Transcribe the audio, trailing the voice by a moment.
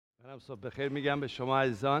منم صبح بخیر میگم به شما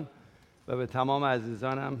عزیزان و به تمام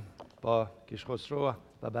عزیزانم. با کشیش و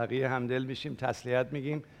بقیه همدل میشیم، تسلیت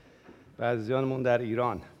میگیم به عزیزانمون در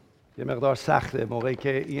ایران. یه مقدار سخته موقعی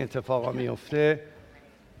که این اتفاقا میفته.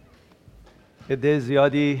 عده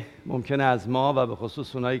زیادی ممکنه از ما و به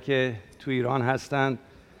خصوص اونایی که تو ایران هستن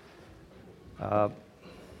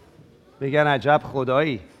بگن عجب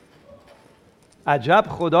خدایی، عجب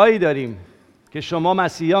خدایی داریم که شما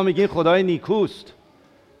مسیحا میگین خدای نیکوست.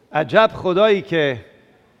 عجب خدایی که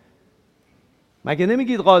مگه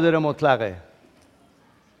نمیگید قادر مطلقه؟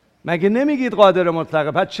 مگه نمیگید قادر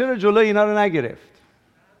مطلقه؟ پس چرا جلوی اینا رو نگرفت؟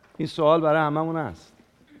 این سوال برای هممون هست.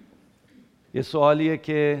 یه سوالیه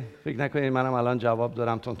که فکر نکنید منم الان جواب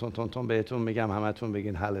دارم تون بهتون میگم همتون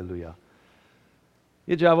بگین هللویا.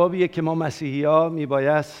 یه جوابیه که ما مسیحی‌ها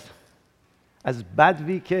میبایست از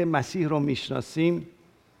بدوی که مسیح رو میشناسیم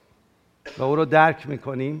و او رو درک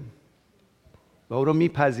میکنیم و او رو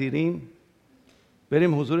میپذیریم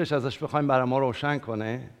بریم حضورش ازش بخوایم برای ما روشن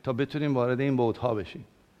کنه تا بتونیم وارد این بعدها بشیم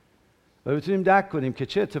و بتونیم درک کنیم که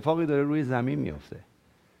چه اتفاقی داره روی زمین میفته.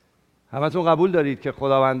 همتون قبول دارید که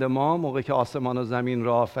خداوند ما موقعی که آسمان و زمین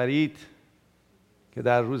را آفرید، که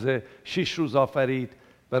در روز 6 روز آفرید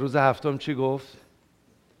و روز هفتم چی گفت؟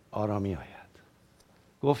 آرامی آید.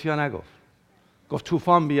 گفت یا نگفت؟ گفت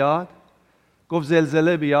طوفان بیاد، گفت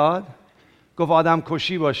زلزله بیاد، گفت آدم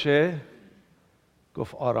کشی باشه،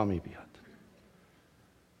 گفت آرامی بیاد.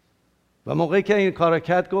 و موقعی که این کار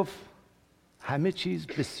کرد گفت همه چیز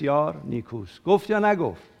بسیار نیکوست. گفت یا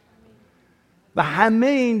نگفت؟ و همه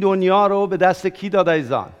این دنیا رو به دست کی داد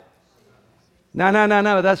عزیزان؟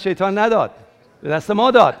 نه به دست شیطان نداد، به دست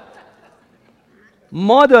ما داد.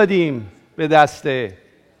 ما دادیم به دست،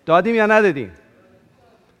 دادیم یا ندادیم؟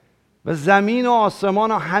 و زمین و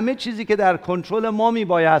آسمان و همه چیزی که در کنترل ما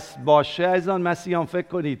میبایست باشه عزیزان مسیحیان فکر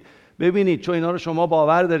کنید ببینید، چون اینا رو شما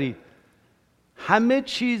باور دارید، همه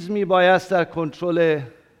چیز میبایست در کنترل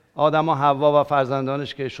آدم و حوا و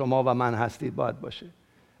فرزندانش که شما و من هستید باید باشه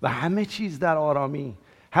و همه چیز در آرامی،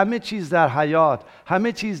 همه چیز در حیات،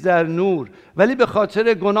 همه چیز در نور. ولی به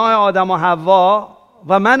خاطر گناه آدم و حوا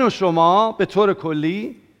و من و شما به طور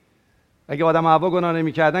کلی، اگه آدم و حوا گناه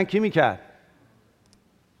نمی‌کردن کی می‌کرد؟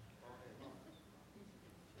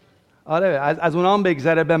 آره از اونها هم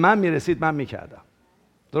بگذره به من میرسید من می‌کردم.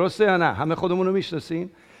 درسته یا نه؟ همه خودمون رو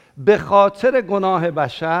میشناسیم. به خاطر گناه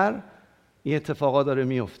بشر این اتفاقا داره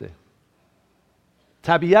میفته.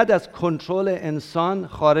 طبیعت از کنترل انسان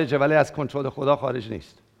خارجه ولی از کنترل خدا خارج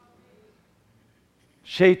نیست.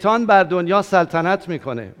 شیطان بر دنیا سلطنت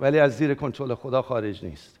میکنه ولی از زیر کنترل خدا خارج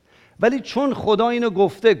نیست. ولی چون خدا اینو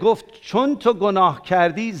گفت چون تو گناه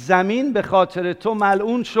کردی زمین به خاطر تو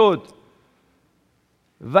ملعون شد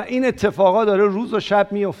و این اتفاقا داره روز و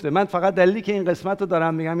شب میفته. من فقط دلیلی که این قسمت رو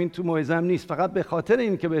دارم میگم، این تو موعظه‌ام نیست، فقط به خاطر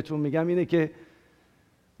این که بهتون میگم اینه که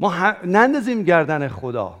ما نندازیم گردن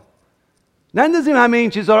خدا، نندازیم همه این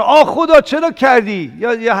چیزها رو. خدا چرا کردی؟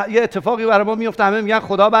 یا یه اتفاقی برای ما میفته همه میگن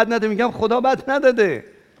خدا بد نده، میگم خدا بد نداده.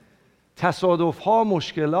 تصادف ها،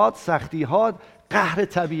 مشکلات، سختی ها، قهر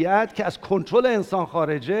طبیعت که از کنترل انسان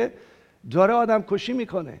خارجه داره آدم کشی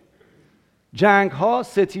میکنه. جنگ ها،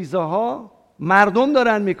 ستیزه ها مردم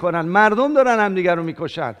دارن میکنن، مردم دارن همدیگه رو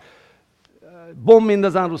میکشن، بمب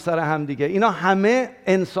میندازن رو سر همدیگه. اینا همه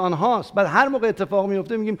انسان هاست. بعد هر موقع اتفاق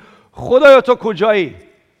میفته میگیم خدایا تو کجایی؟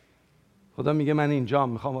 خدا میگه من اینجام،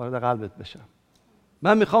 میخوام وارد قلبت بشم.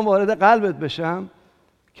 من میخوام وارد قلبت بشم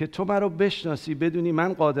که تو من رو بشناسی، بدونی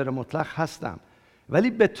من قادر مطلق هستم. ولی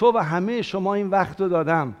به تو و همه شما این وقت رو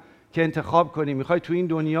دادم که انتخاب کنی میخوای تو این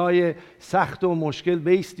دنیای سخت و مشکل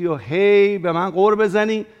بیستی و هی به من غر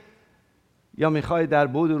بزنی، یا میخوای در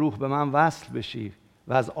بود روح به من وصل بشی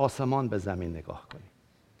و از آسمان به زمین نگاه کنی.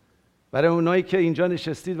 برای اونایی که اینجا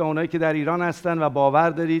نشستید و اونایی که در ایران هستن و باور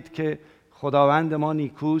دارید که خداوند ما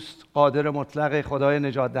نیکوست، قادر مطلق، خدای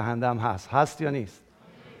نجات دهنده هم هست یا نیست؟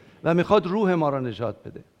 و میخواد روح ما را نجات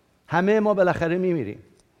بده. همه ما بالاخره میمیریم.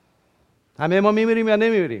 همه ما میمیریم یا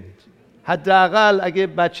نمیمیریم؟ حداقل اگه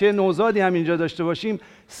بچه نوزادی هم اینجا داشته باشیم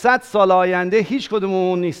 100 سال آینده هیچ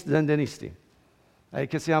کدوممون زنده نیستیم. اگه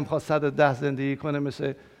کسی هم خواست 110 زندگی کنه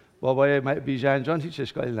مثل بابای بیژنجان هیچ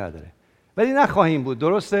اشکالی نداره. ولی نخواهیم بود،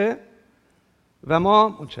 درسته؟ و ما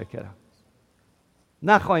متشکرم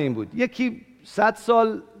نخواهیم بود. یکی 100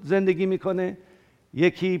 سال زندگی میکنه،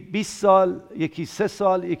 یکی 20 سال، یکی 3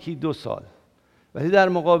 سال، یکی 2 سال. ولی در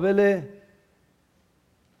مقابل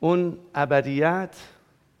اون ابدیت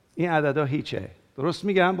این عددا هیچه. درست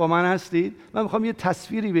میگم؟ با من هستید؟ من میخوام یه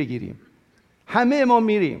تصویری بگیریم. همه ما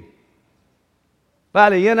میریم.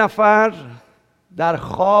 بله یه نفر در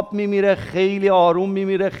خواب میمیره، خیلی آروم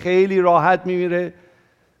میمیره، خیلی راحت میمیره.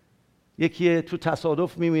 یکی تو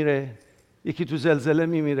تصادف میمیره، یکی تو زلزله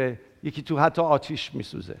میمیره، یکی تو حتی آتیش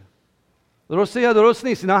میسوزه. درسته یا درست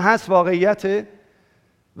نیست؟ اینا هست، واقعیته.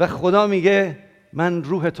 و خدا میگه من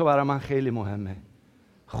روح تو برای من خیلی مهمه.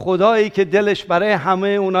 خدایی که دلش برای همه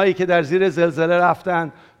اونایی که در زیر زلزله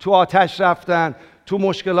رفتن، تو آتش رفتن، تو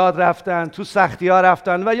مشکلات رفتن، تو سختی ها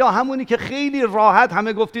رفتن، و یا همونی که خیلی راحت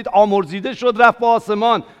همه گفتید آمرزیده شد رفت به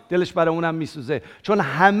آسمان، دلش برای اونم میسوزه. چون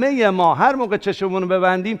همه ما هر موقع چشمون رو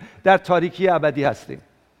ببندیم در تاریکی ابدی هستیم،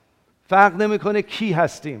 فرق نمیکنه کی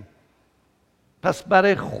هستیم. پس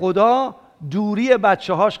برای خدا دوری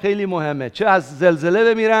بچه هاش خیلی مهمه، چه از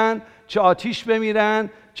زلزله بمیرن، چه آتیش بمیرن،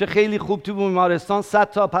 چه خیلی خوب تو بیمارستان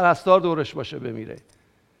 100 تا پرستار دورش باشه بمیره.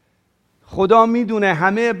 خدا میدونه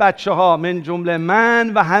همه بچه ها من جمله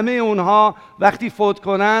من و همه اونها وقتی فوت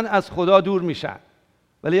کنن از خدا دور میشن.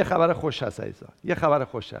 ولی یه خبر خوش هست عزیزان، یه خبر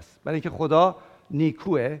خوش هست، برای اینکه خدا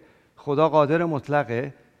نیکوه، خدا قادر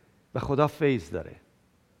مطلقه و خدا فیض داره.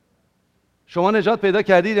 شما نجات پیدا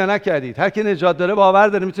کردید یا نکردید؟ هر کی نجات داره باور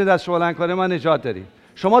داره میتونه دست شما بلند کنه ما نجات داریم.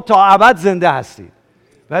 شما تا ابد زنده هستید.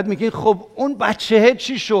 بعد میگین خب اون بچه‌ه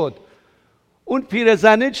چی شد؟ اون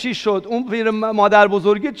پیرزنه چی شد؟ اون پیر مادر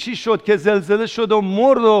بزرگه چی شد که زلزله شد و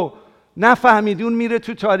مرد و نفهمیدی اون میره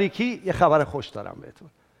تو تاریکی؟ یه خبر خوش دارم بهتون.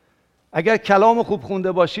 اگر کلام خوب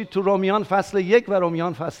خونده باشید تو رومیان فصل 1 و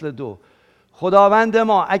رومیان فصل 2، خداوند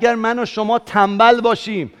ما اگر من و شما تنبل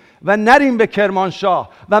باشیم و نریم به کرمانشاه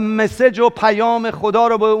و مسیج و پیام خدا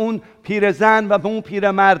رو به اون پیرزن و به اون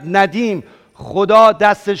پیرمرد ندیم، خدا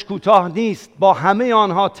دستش کوتاه نیست، با همه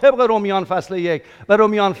آنها طبق رومیان فصل 1 و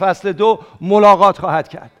رومیان فصل 2 ملاقات خواهد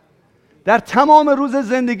کرد. در تمام روز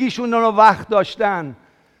زندگیشون رو وقت داشتن.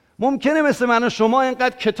 ممکنه مثل من و شما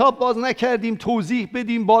اینقدر کتاب باز نکردیم توضیح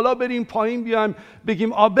بدیم، بالا بریم پایین بیایم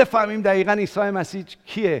بگیم بفهمیم دقیقاً عیسی مسیح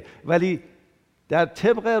کیه، ولی در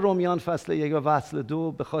طبق رومیان فصل 1 و فصل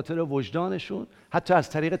 2 به خاطر وجدانشون، حتی از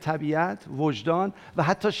طریق طبیعت، وجدان و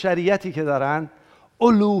حتی شریعتی که دارن،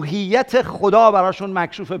 الوهیت خدا براشون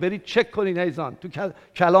مکشوفه. برید چک کنید عزیزان تو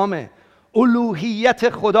کلامه، الوهیت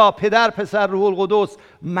خدا، پدر، پسر، روح القدس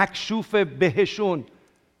مکشوف بهشون.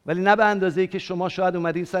 ولی نه به اندازه‌ای که شما شاید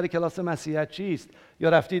اومدین سر کلاس مسیحیت چیست یا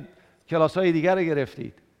رفتید کلاس‌های دیگر رو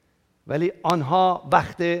گرفتید، ولی آنها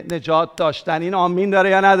وقت نجات داشتن. این آمین داره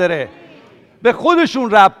یا نداره؟ به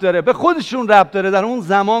خودشون ربط داره، به خودشون ربط داره. در اون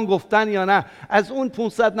زمان گفتن یا نه، از اون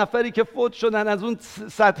 500 نفری که فوت شدن، از اون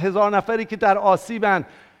 100,000 نفری که در آسیبن،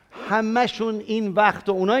 همشون این وقت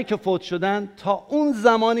و اونایی که فوت شدن تا اون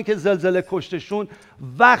زمانی که زلزله کشتشون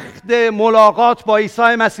وقت ملاقات با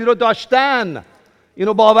عیسی مسیح رو داشتن.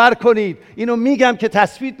 اینو باور کنید، اینو میگم که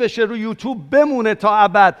تثبیت بشه، رو یوتیوب بمونه تا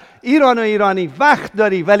ابد. ایران و ایرانی وقت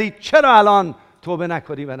داری، ولی چرا الان توبه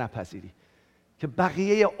نکنی و نپذیری که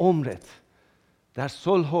بقیه عمرت در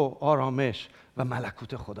صلح و آرامش و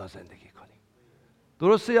ملکوت خدا زندگی کنی؟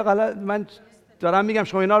 درسته یا غلط؟ من دارم میگم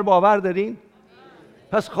شما اینا رو باور دارین؟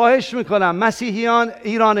 پس خواهش میکنم مسیحیان،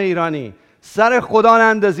 ایران ایرانی، سر خدا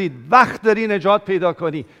نندازید. وقت داری نجات پیدا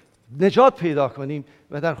کنی، نجات پیدا کنیم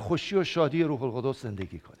و در خوشی و شادی روح القدس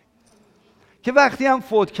زندگی کنیم. که وقتی هم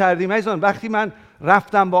فوت کردیم عزیزان، وقتی من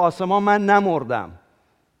رفتم با آسمان، من نمردم،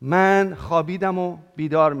 من خوابیدم و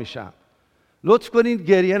بیدار میشم. لطف کنید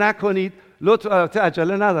گریه نکنید. البته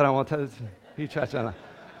عجله ندارم، هیچ عجله.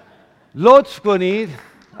 لطف کنید،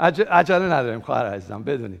 عجله نداریم خواهر عزیزم،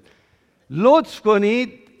 بدونید. لطف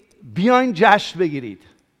کنید بیاین جشن بگیرید.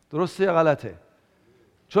 درسته یا غلطه؟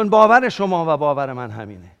 چون باور شما و باور من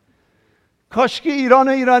همینه. کاش که ایران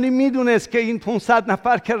و ایرانی میدونست که این 500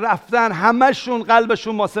 نفر که رفتن همشون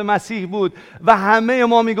قلبشون واسه مسیح بود و همه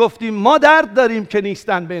ما میگفتیم ما درد داریم که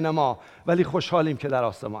نیستن بین ما، ولی خوشحالیم که در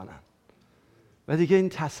آسمانن. و دیگه این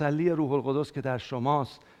تسلی روح القدس که در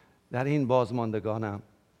شماست در این بازماندگانم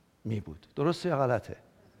می بود. درسته یا غلطه؟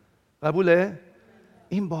 قبوله؟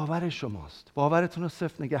 این باور شماست. باورتون رو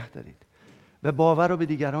صفر نگه دارید و باور رو به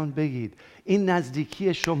دیگران بگید. این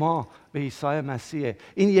نزدیکی شما به عیسی مسیح،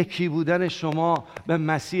 این یکی بودن شما به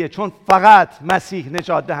مسیح، چون فقط مسیح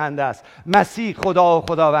نجات دهنده است. مسیح خدا و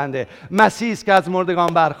خداونده، مسیح است که از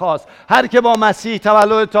مردگان برخاست. هر که با مسیح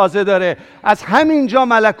تولد تازه داره، از همینجا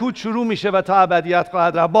ملکوت شروع میشه و تا ابدیت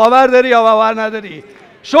خواهد رفت. باور داری یا باور نداری؟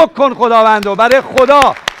 شکر کن خداوندو برای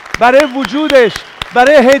خدا، برای وجودش،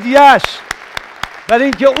 برای هدیهش، برای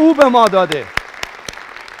اینکه او به ما داده.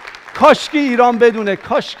 کاشکی ایران بدونه،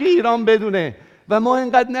 کاشکی ایران بدونه و ما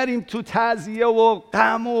اینقدر نریم تو تعزیه و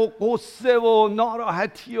غم و غصه و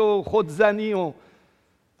ناراحتی و خودزنی. و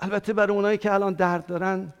البته برای اونایی که الان درد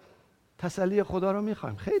دارن تسلی خدا رو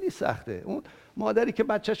میخوایم. خیلی سخته. اون مادری که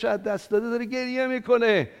بچه‌شو از دست داده داره گریه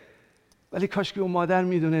میکنه، ولی کاشکی اون مادر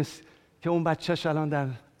میدونست که اون بچه‌ش الان در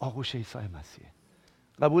آغوش عیسی مسیحه.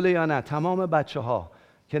 قبول یا نه؟ تمام بچه ها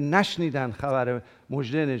که نشنیدن خبر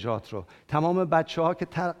مژده نجات رو، تمام بچه ها که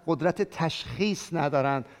قدرت تشخیص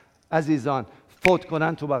ندارن عزیزان، فوت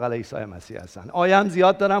کنن تو بغل عیسی مسیح هستن. آیه هم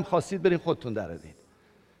زیاد دارم، خواستید برین خودتون دردید،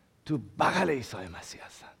 تو بغل عیسی مسیح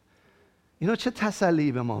هستن. اینا چه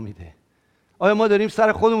تسلی به ما میده؟ آیا ما داریم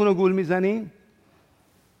سر خودمون رو گول میزنیم؟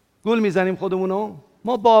 گول میزنیم خودمونو؟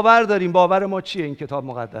 ما باور داریم. باور ما چیه؟ این کتاب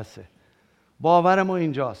مقدسه. باور ما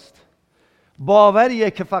اینجاست.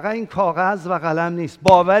 باوریه که فقط این کاغذ و قلم نیست.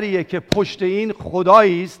 باوریه که پشت این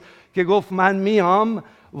خدایی است که گفت من میام،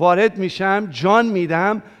 وارد میشم، جان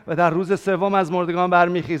میدم و در روز سوم از مردگان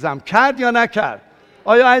برمیخیزم. کرد یا نکرد؟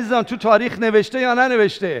 آیا عزیزان تو تاریخ نوشته یا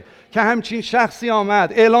ننوشته که همچین شخصی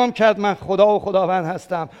آمد اعلام کرد من خدا و خداوند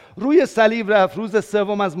هستم، روی صلیب رفت، روز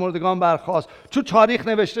سوم از مردگان برخاست؟ تو تاریخ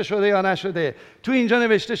نوشته شده یا نشده؟ تو اینجا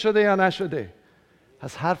نوشته شده یا نشده؟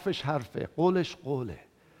 پس حرفش حرفه، قولش قوله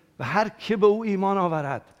و هر که به او ایمان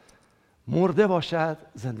آورد مرده باشد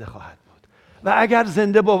زنده خواهد بود و اگر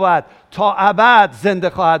زنده بود تا ابد زنده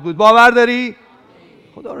خواهد بود. باور داری؟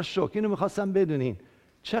 خدا رو شکر. اینو میخواستم بدونین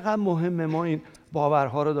چقدر مهمه ما این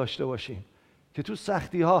باورها رو داشته باشیم که تو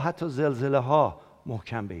سختی ها، حتی زلزله ها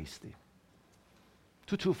محکم بایستیم،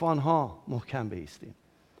 تو طوفان ها محکم بایستیم.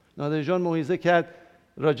 نادر جان موعظه کرد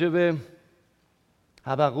راجع به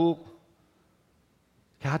حبقوق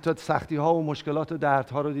که حتی سختی ها و مشکلات و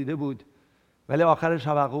دردها رو دیده بود، ولی آخرش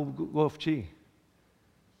حبقوق گفت چی؟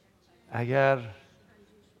 اگر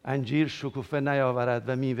انجیر شکوفه نیاورد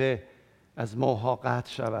و میوه از موها قطع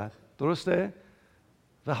شود، درسته؟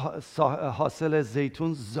 و حاصل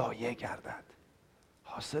زیتون ضایع گردد.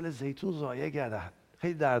 حاصل زیتون ضایع گردد.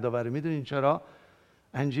 خیلی دردآوره. میدونین چرا؟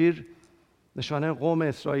 انجیر نشانه قوم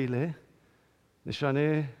اسرائیله،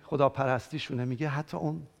 نشانه خداپرستیشونه. میگه حتی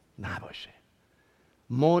اون نباشه.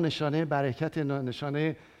 ما نشانه برکت،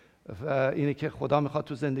 نشانه اینه که خدا میخواد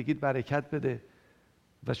تو زندگیت برکت بده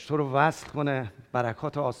و تو رو وصل کنه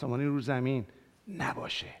برکات آسمانی رو زمین،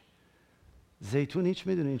 نباشه. زیتون هیچ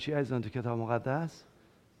میدونین چی عزیزان تو کتاب مقدس؟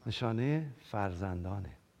 نشانه فرزندانه.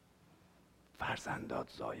 فرزندات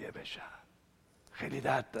ضایع بشن خیلی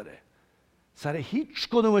درد داره. سر هیچ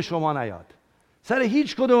کدوم شما نیاد، سر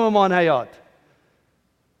هیچ کدوم ما نیاد.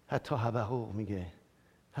 حتی حبقوق میگه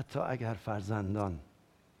حتی اگر فرزندان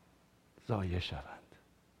ضایع شوند،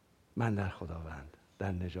 من در خداوند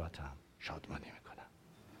در نجاتم شادمانی میکنم.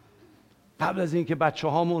 قبل از اینکه بچه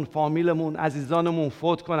هامون، فامیلمون، عزیزانمون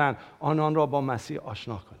فوت کنن، آنان را با مسیح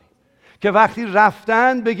آشنا کنیم که وقتی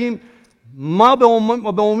رفتن بگیم ما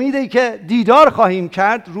به امیدی که دیدار خواهیم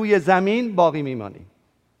کرد روی زمین باقی میمانیم.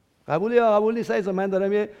 قبول یا قبول نیست عزیزان؟ من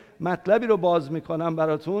دارم یه مطلبی رو باز میکنم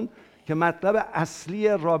براتون که مطلب اصلی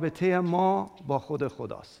رابطه ما با خود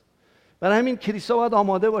خداست. برای همین کلیسا باید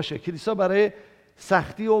آماده باشه. کلیسا برای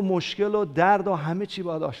سختی و مشکل و درد و همه چی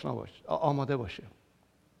باید آماده باشه.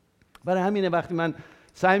 برای همینه وقتی من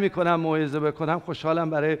سعی میکنم موعظه بکنم، خوشحالم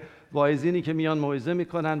برای واعظینی که میان موعظه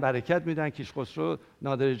میکنن، برکت میدن. کشیش خسرو،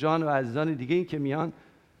 نادر جان و عزیزان دیگه این که میان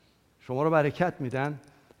شما رو برکت میدن.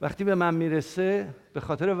 وقتی به من میرسه به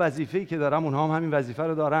خاطر وظیفه‌ای که دارم، اونها هم همین وظیفه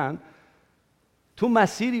رو دارن، تو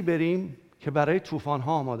مسیری بریم که برای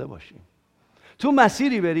طوفان‌ها آماده باشیم. تو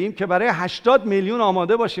مسیری بریم که برای 80 میلیون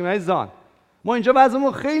آماده باشیم. عزیزان ما اینجا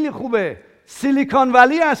وضعمون خیلی خوبه، سیلیکون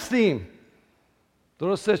ولی هستیم.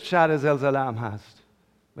 درسته شهر زلزله هم هست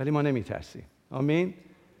ولی ما نمیترسیم. آمین.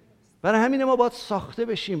 برای همین ما باید ساخته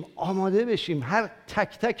بشیم، آماده بشیم. هر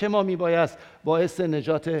تک تک ما میبایست باعث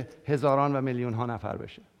نجات هزاران و میلیون ها نفر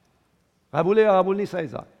بشه. قبوله یا قبول نیست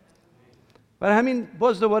عزیزان؟ برای همین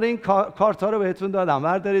باز دوباره این کارت ها رو بهتون دادم،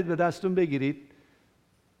 بردارید به دستون بگیرید.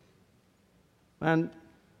 من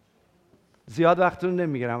زیاد وقتتون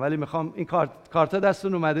نمیگیرم ولی میخوام این کارت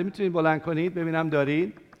دستون اومده، میتونید بلند کنید ببینم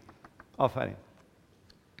دارید. آفرین.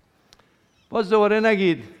 باز دوباره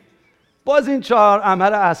نگید باز این 4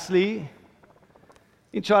 عمل اصلی،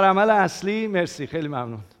 این 4 عمل اصلی، مرسی، خیلی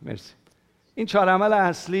ممنون، مرسی. این 4 عمل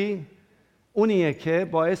اصلی اونیه که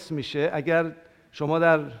باعث میشه اگر شما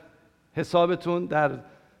در حسابتون در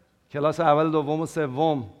کلاس اول، دوم و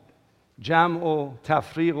سوم جمع و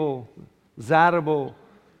تفریق و ضرب و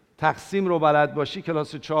تقسیم رو بلد باشی،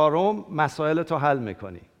 کلاس 4 مسائل تو حل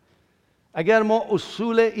میکنی. اگر ما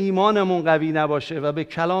اصول ایمانمون قوی نباشه و به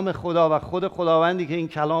کلام خدا و خود خداوندی که این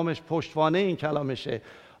کلامش پشتوانه این کلامشه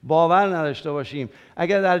باور نداشته باشیم،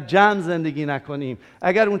 اگر در جمع زندگی نکنیم،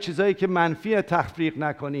 اگر اون چیزایی که منفی تفریق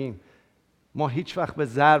نکنیم، ما هیچ وقت به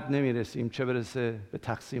ضرب نمیرسیم، چه برسه به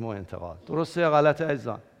تقسیم و انتقال. درسته یا غلطه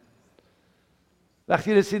عزیزان؟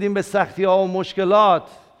 وقتی رسیدیم به سختی ها و مشکلات،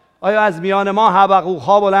 آیا از میان ما حبقوق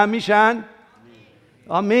ها بلند میشن؟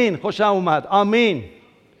 آمین. خوشم اومد. آمین.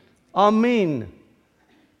 آمین.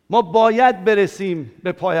 ما باید برسیم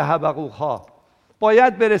به پای حبقوق ها،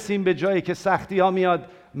 باید برسیم به جایی که سختی ها میاد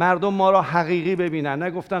مردم ما را حقیقی ببینن.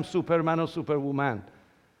 نگفتم سوپرمن و سوپرومن.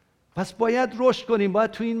 پس باید رشد کنیم،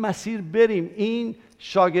 باید تو این مسیر بریم. این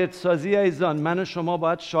شاگردسازی عزیزان، من و شما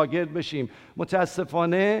باید شاگرد بشیم.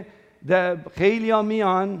 متاسفانه خیلی ها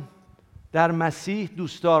میان در مسیح،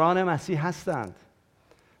 دوستداران مسیح هستند.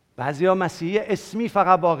 بعضی ها مسیحی اسمی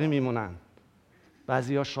فقط باقی میمونن،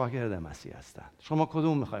 بعضی ها شاگرد مسیح هستند. شما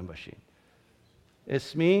کدوم میخوایم باشین؟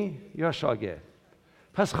 اسمی یا شاگرد؟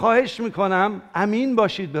 پس خواهش میکنم امین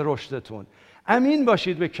باشید به رشدتون، امین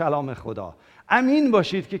باشید به کلام خدا، امین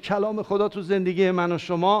باشید که کلام خدا تو زندگی من و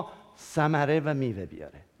شما ثمره و میوه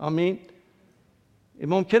بیاره. آمین.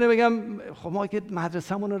 ممکنه بگم خب ما که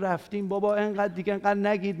مدرسه‌مون رو رفتیم، بابا اینقدر دیگه اینقدر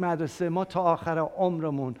نگید مدرسه، ما تا آخر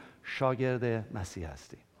عمرمون شاگرد مسیح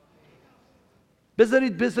هستیم.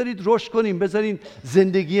 بذارید رشد کنیم، بذارید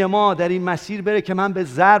زندگی ما در این مسیر بره که من به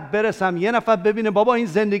ضرب برسم. یه نفر ببینه بابا این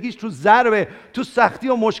زندگیش تو ضربه، تو سختی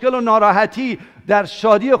و مشکل و ناراحتی در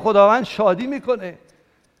شادی خداوند شادی میکنه.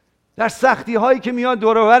 در سختی هایی که میاد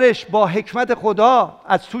دور و برش با حکمت خدا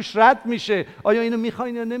از توش رد میشه. آیا اینو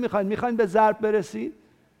میخواین یا نمیخواین؟ میخواین به ضرب برسید؟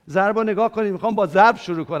 ضرب رو نگاه کنید. میخوام با ضرب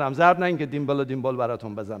شروع کنم، ضرب نه اینکه دیمبل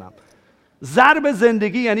براتون بزنم. ضرب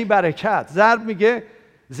زندگی یعنی برکت. ضرب میگه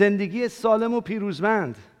زندگی سالم و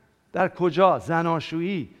پیروزمند. در کجا؟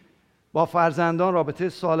 زناشویی، با فرزندان، رابطه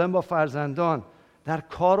سالم با فرزندان، در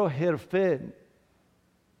کار و حرفه،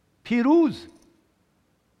 پیروز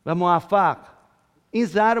و موفق. این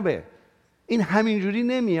ضربه. این همینجوری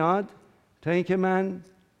نمیاد تا اینکه من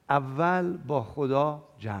اول با خدا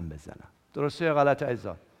جمع بزنم. درسته یا غلط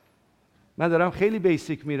عزیزان؟ من دارم خیلی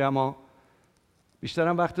بیسیک میرم ها،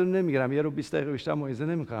 بیشترم وقت رو نمیگیرم، 1 رو 20 دقیقه بیشتر موعظه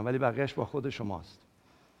نمیکنم، ولی بقیهش با خود شماست.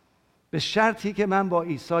 به شرطی که من با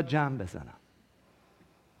عیسی جمع بزنم.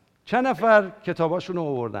 چند نفر کتاباشون رو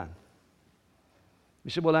آوردن؟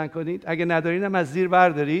 میشه بلند کنید؟ اگه ندارینم از زیر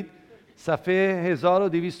بردارید، صفحه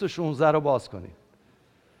 1216 رو باز کنید.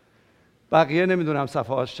 بقیه نمیدونم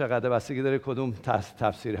صفحه هاش چقدر، بستگی داره کدوم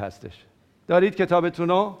تفسیر هستش. دارید کتابتون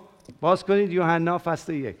رو باز کنید. یوحنا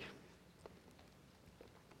فصل 1.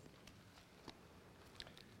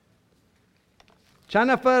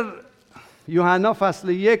 چند نفر یوحنا فصل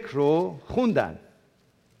 1 رو خوندن؟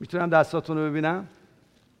 میتونم دستاتون رو ببینم؟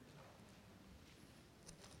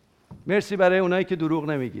 مرسی برای اونایی که دروغ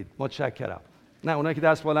نمیگید، متشکرم. نه، اونایی که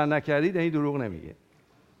دست بلند نکردید یعنی دروغ نمیگید.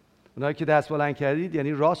 اونایی که دست بلند کردید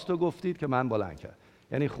یعنی راست رو گفتید که من بلند کردم،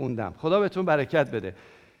 یعنی خوندم. خدا بهتون برکت بده.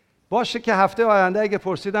 باشه که هفته آینده اگه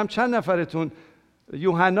پرسیدم چند نفرتون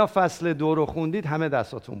یوحنا فصل 2 رو خوندید، همه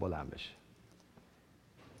دستاتون بلند بشه.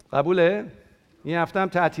 قبوله؟ این هفته هم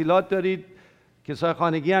تعطیلات دارید، کسای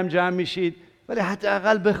خانگی هم جمع میشید، ولی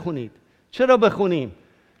حداقل بخونید. چرا بخونیم؟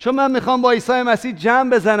 چون من میخوام با عیسی مسیح جمع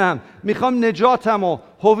بزنم، میخوام نجاتم و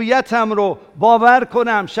هویتم رو باور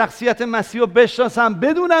کنم، شخصیت مسیح رو بشناسم،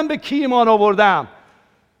 بدونم به کی ایمان آوردم،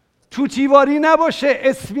 توتیواری نباشه،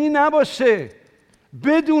 اسمی نباشه،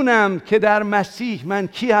 بدونم که در مسیح من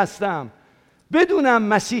کی هستم، بدونم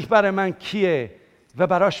مسیح برای من کیه و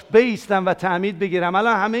براش بایستم و تعمید بگیرم.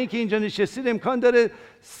 الان همه این که اینجا نشستید امکان داره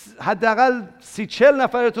حداقل 30-40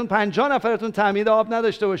 نفرتون 50 نفرتون تعمید آب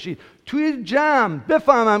نداشته باشید. توی جمع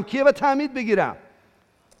بفهمم کیه و تعمید بگیرم،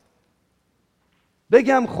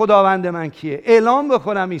 بگم خداوند من کیه، اعلام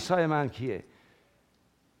بکنم عیسی من کیه،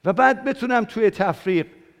 و بعد بتونم توی تفریق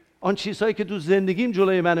آن چیزهایی که تو زندگیم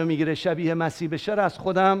جلوی منو میگیره شبیه مسیح بشه رو از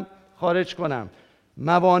خودم خارج کنم،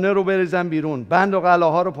 موانع رو بریزم بیرون، بند و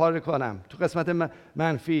قلاها رو پاره کنم، تو قسمت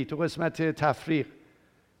منفی، تو قسمت تفریق،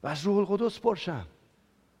 و از روح القدس پرشم.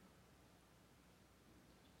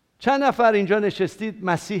 چند نفر اینجا نشستید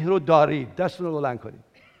مسیح رو دارید؟ دستتون رو بلند کنید.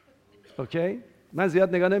 اوکی؟ من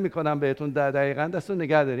زیاد نگاه نمی کنم بهتون، دقیقاً دستتون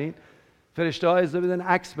نگه دارین. فرشته ها اجازه بدن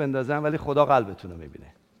عکس بندازن، ولی خدا قلبتون رو میبینه.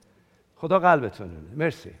 خدا قلبتون رو میبینه.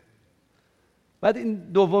 مرسی. بعد این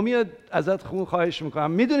دومی ازت خواهش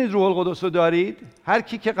میکنم، میدونید روح القدس رو دارید؟ هر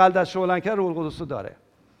کی که قلب دستش بلند کرد روح القدس رو داره.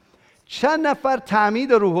 چند نفر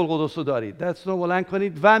تعمید روح القدس رو دارید؟ دستتون رو بلند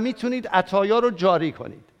کنید و میتونید عطایا رو جاری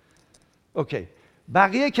کنید. اوکی.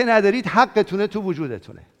 بقیه که ندارید حقتونه تو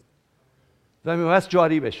وجودتونه و میباید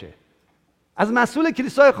جاری بشه. از مسئول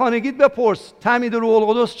کلیسای خانگیت بپرس تعمید روح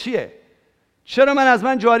القدس چیه؟ چرا از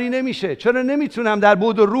من جاری نمیشه؟ چرا نمیتونم در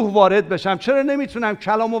بود و روح وارد بشم؟ چرا نمیتونم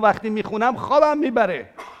کلامو وقتی میخونم خوابم میبره؟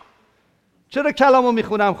 چرا کلامو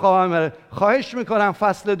میخونم خوابم میبره؟ خواهش میکنم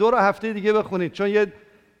فصل 2 رو هفته دیگه بخونید، چون یه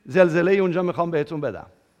زلزله اونجا میخوام بهتون بدم،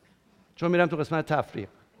 چون میرم تو قسمت تفریق.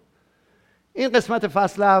 این قسمت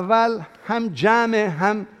فصل اول هم جمع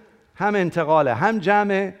هم انتقاله، هم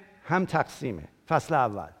جمع هم تقسیمه. فصل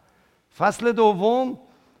اول. فصل دوم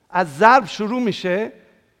از ضرب شروع میشه،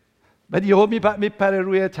 بعد یهو میپره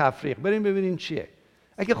روی تفریق. بریم ببینیم چیه.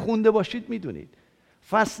 اگه خونده باشید میدونید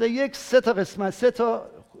فصل 1 3 تا قسمت، 3 تا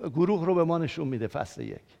گروه رو به ما نشون میده. فصل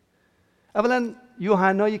 1 اولا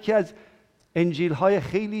یوحنا یکی از انجیل‌های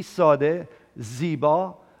خیلی ساده،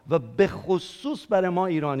 زیبا و به خصوص برای ما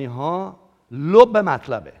ایرانی ها لب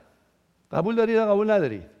مطلبه. قبول دارید یا قبول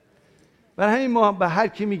ندارید؟ برای همین ما به هر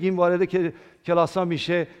کی میگیم وارد که کلاس ها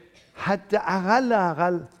میشه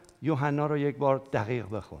حداقل یوحنا رو یک بار دقیق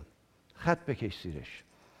بخون، خط بکش زیرش،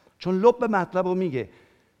 چون لب مطلب رو میگه.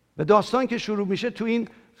 به داستان که شروع میشه تو این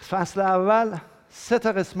فصل اول 3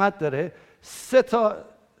 تا قسمت داره، 3 تا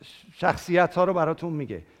شخصیت ها رو براتون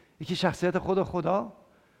میگه. یکی شخصیت خود خدا،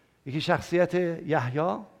 یکی شخصیت یحیی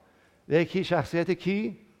و یکی شخصیت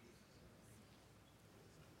کی؟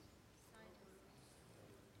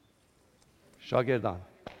 شاگردان.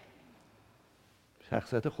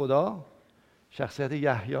 شخصیت خدا، شخصیت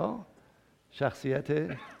یحیی،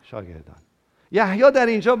 شخصیت شاگردان. یحیی در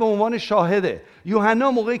اینجا به عنوان شاهده.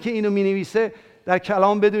 یوحنا موقعی که اینو می‌نویسه در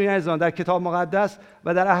کلام بدون عزیزان، در کتاب مقدس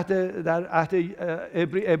و در عهد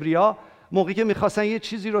عبریا، موقعی که می‌خواستن یه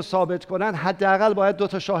چیزی رو ثابت کنن حداقل باید 2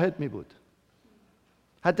 تا شاهد می‌بود.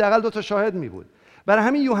 حداقل 2 تا شاهد می‌بود. برای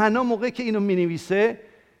همین یوحنا موقعی که اینو می‌نویسه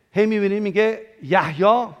هی می‌بینیم میگه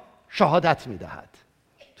یحیی شهادت می‌دهد.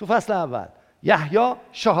 تو فصل اول یحیی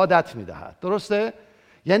شهادت می‌دهد. درسته؟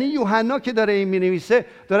 یعنی یوحنا که داره این می‌نویسه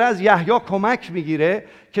داره از یحیی کمک می‌گیره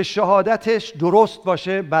که شهادتش درست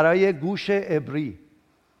باشه برای گوش عبری.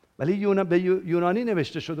 ولی به یونانی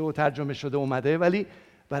نوشته شده و ترجمه شده اومده، ولی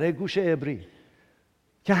برای گوش عبری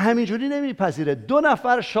که همینجوری نمیپذیره. 2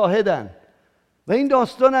 نفر شاهدن و این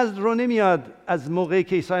داستان از رو نمیاد از موقعی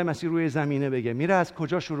که عیسی مسیح روی زمینه بگه. میره از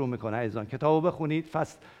کجا شروع میکنه عزیزان؟ کتابو بخونید،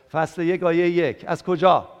 فصل 1 آیه 1. از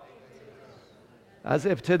کجا؟ از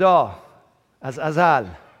ابتدا، از ازل.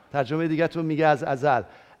 ترجمه دیگه تون میگه از ازل.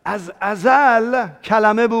 از ازل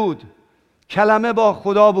کلمه بود، کلمه با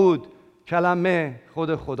خدا بود، کلمه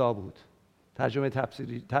خود خدا بود.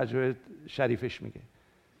 ترجمه شریفش میگه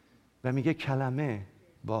و میگه کلمه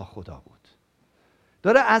با خدا بود.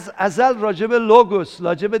 داره از ازل راجب لوگوس،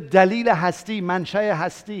 راجب دلیل هستی، منشأ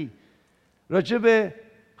هستی، راجب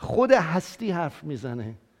خود هستی حرف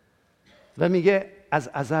میزنه و میگه از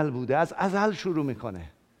ازل بوده. از ازل شروع میکنه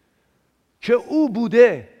که او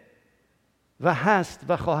بوده و هست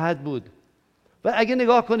و خواهد بود. و اگه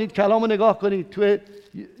نگاه کنید، کلامو نگاه کنید، توی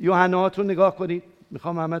یوحناتون نگاه کنید،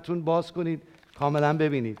 میخوام همتون باز کنید کاملا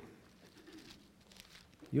ببینید.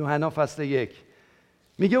 یوحنا فصل 1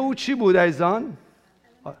 میگه او چی بود عزیزان؟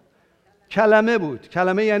 کلمه بود.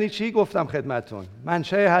 کلمه یعنی چی؟ گفتم خدمتون،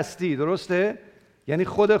 منشأ هستی. درسته؟ یعنی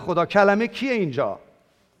خود خدا. کلمه کیه اینجا؟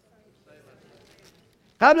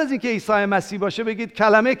 قبل از اینکه عیسی مسیح باشه بگید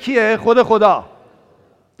کلمه کیه؟ خود خدا.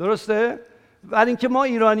 درسته؟ ولی اینکه ما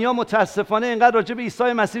ایرانی‌ها متاسفانه اینقدر راجع به عیسی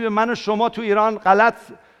مسیح به من و شما تو ایران غلط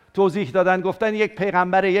توضیح دادن، گفتن یک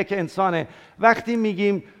پیغمبر، یک انسانه. وقتی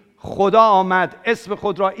میگیم خدا آمد، اسم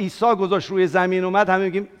خود را عیسی گذاشت روی زمین اومد، همه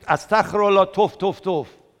میگیم استغفرالله، توف توف توف.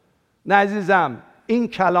 نه عزیزم، این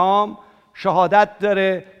کلام شهادت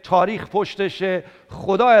داره، تاریخ پشتشه.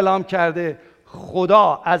 خدا اعلام کرده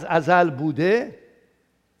خدا از ازل بوده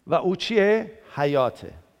و او چیه؟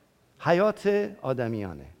 حیاته. حیات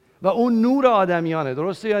آدمیانه و اون نور آدمیانه.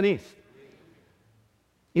 درسته یا نیست؟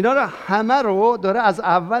 اینا رو همه رو داره از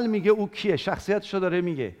اول میگه او کیه، شخصیتشو داره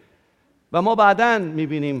میگه و ما بعداً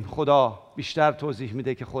میبینیم خدا بیشتر توضیح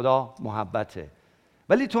میده که خدا محبته.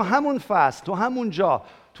 ولی تو همون فصل، تو همون جا،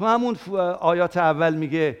 تو همون آیات اول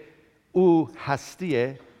میگه او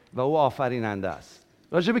هستیه و او آفریننده است.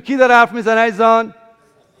 راجع به کی داره حرف میزنه عزیزان؟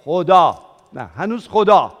 خدا. نه هنوز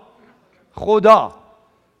خدا.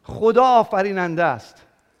 خدا آفریننده است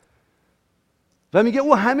و میگه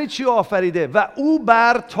او همه چی آفریده و او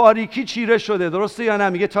بر تاریکی چیره شده. درسته یا نه؟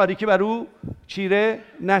 میگه تاریکی بر او چیره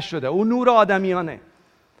نشده. او نور آدمیانه.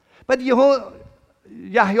 بعد یهو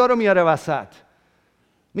یحیی رو میاره وسط،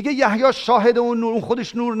 میگه یحیی شاهد اون نور. اون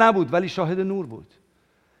خودش نور نبود ولی شاهد نور بود.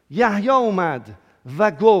 یحیی اومد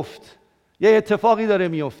و گفت، یه اتفاقی داره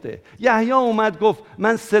میفته. یحیی اومد گفت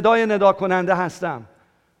من صدای ندا کننده هستم.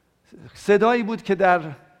 صدایی بود که در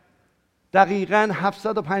دقیقاً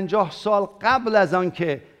 750 سال قبل از آن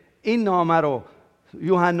که این نامه رو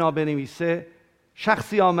یوحنا بنویسه،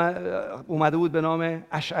 شخصی اومده بود به نام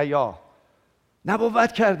اشعیا،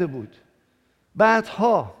 نبوت کرده بود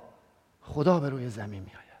بعدها خدا به روی زمین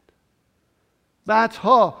می آید،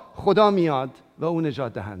 بعدها خدا میاد و او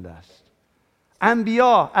نجات دهنده است.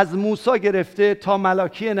 انبیا از موسی گرفته تا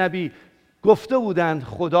ملاکی نبی گفته بودند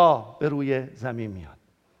خدا به روی زمین میاد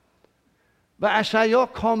و اشعیا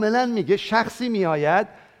کاملا میگه شخصی میآید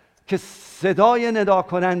که صدای ندا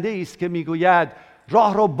کننده است که میگوید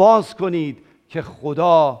راه رو باز کنید که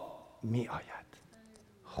خدا می آید.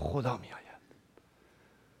 خدا می آید.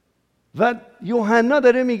 و یوحنا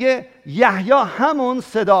داره میگه یحیی همون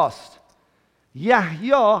صداست.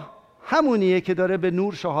 یحیی همونیه که داره به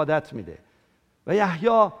نور شهادت میده و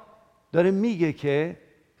یحیی داره میگه که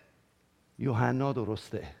یوحنا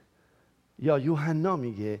درسته یا یوحنا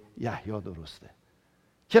میگه یحیی درسته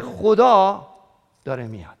که خدا داره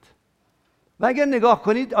میاد. و اگر نگاه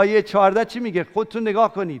کنید آیه 14 چی میگه؟ خودتون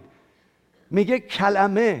نگاه کنید. میگه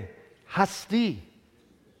کلمه هستی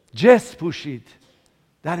جسم پوشید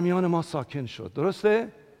در میان ما ساکن شد.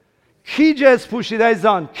 درسته؟ کی جسم پوشید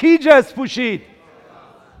عزیزان؟ کی جسم پوشید؟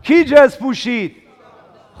 کی جسم پوشید؟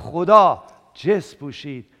 خدا جسم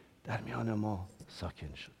پوشید در میان ما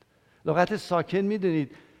ساکن شد. لغت ساکن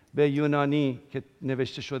میدونید به یونانی که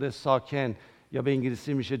نوشته شده ساکن یا به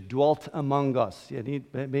انگلیسی میشه dwelt among us، یعنی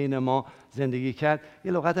بین ما زندگی کرد.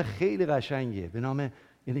 یه لغت خیلی قشنگیه به نام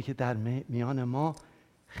یعنی که در میان ما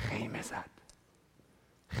خیمه زد.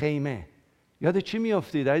 خیمه. یاد چی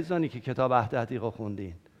میافتید عزیزانی که کتاب عهد عتیق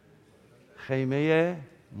خوندین؟ خیمه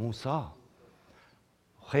موسی.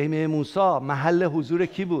 خیمه موسی محل حضور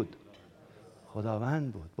کی بود؟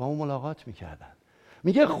 خداوند بود. با اون ملاقات میکردن.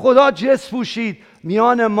 میگه خدا جسم پوشید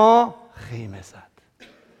میان ما خیمه زد.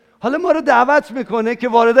 حالا ما رو دعوت میکنه که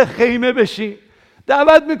وارد خیمه بشیم.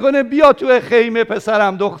 دعوت میکنه بیا تو خیمه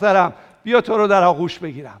پسرم دخترم، بیا تو رو در آغوش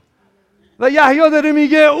بگیرم. و یحیی داره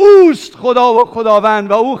میگه اوست خدا و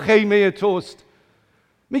خداوند و او خیمه توست.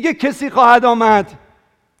 میگه کسی خواهد آمد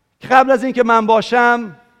که قبل از اینکه من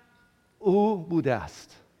باشم او بوده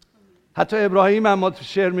است. حتی ابراهیم هم ما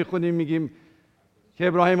شعر میخونیم میگیم که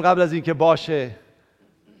ابراهیم قبل از اینکه باشه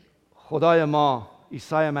خدای ما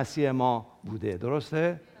عیسی مسیح ما بوده.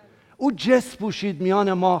 درسته؟ او جسم پوشید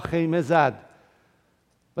میان ما خیمه زد.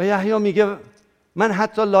 و یحیی میگه من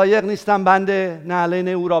حتی لایق نیستم بند نعلین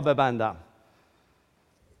او را ببندم.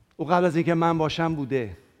 او قبل از اینکه من باشم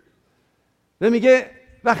بوده. و میگه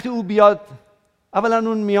وقتی او بیاد اولا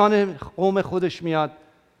اون میان قوم خودش میاد،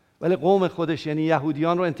 ولی قوم خودش یعنی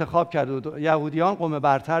یهودیان رو انتخاب کرده. یهودیان قوم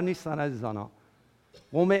برتر نیستن عزیزانا،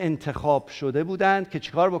 قوم انتخاب شده بودند که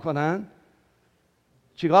چیکار بکنن؟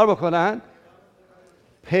 چیکار بکنن؟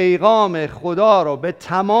 پیغام خدا رو به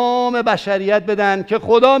تمام بشریت بدن که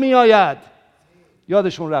خدا می آید.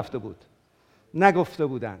 یادشون رفته بود، نگفته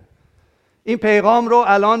بودن. این پیغام رو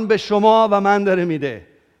الان به شما و من داره میده.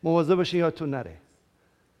 مواظب باشین یادتون نره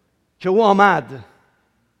که او آمد،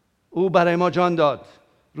 او برای ما جان داد،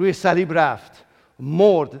 روی صلیب رفت،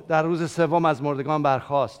 مرد، در روز سوم از مردگان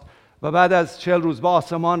برخاست و بعد از 40 روز به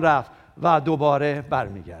آسمان رفت و دوباره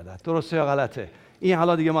برمیگردد. درسته یا غلطه؟ این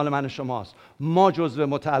حالا دیگه مال من و شماست. ما جزو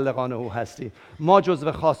متعلقان او هستیم، ما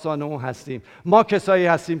جزو خاصان او هستیم، ما کسایی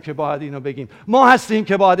هستیم که باید اینو بگیم، ما هستیم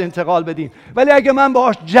که باید انتقال بدیم. ولی اگه من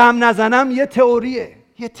باهاش جمع نزنم یه تئوریه،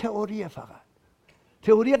 یه تئوریه، فقط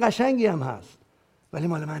تئوری قشنگی هم هست ولی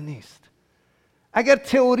مال من نیست. اگر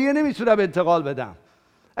تئوریه نمیتونم انتقال بدم،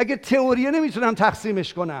 اگر تئوریه نمیتونم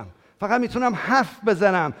تقسیمش کنم، فقط میتونم حرف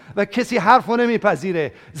بزنم و کسی حرف رو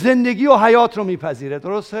نمیپذیره، زندگی و حیات رو میپذیره.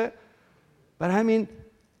 درسته؟ برای همین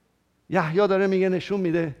یحیی داره میگه، نشون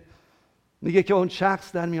میده، میگه که اون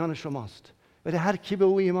شخص در میان شماست، ولی هر کی به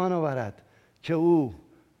او ایمان آورد که او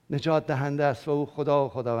نجات دهنده است و او خدا و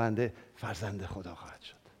خداونده، فرزند خدا خواهد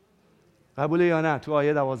شد. قبوله یا نه؟ تو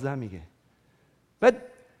آیه 12 میگه. بعد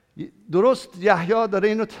درست یحیی داره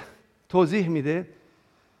اینو توضیح میده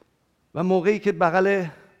و موقعی که بغل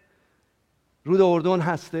رود اردن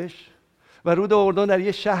هستش و رود اردن در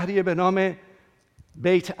یه شهریه به نام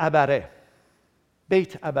بیت عبره.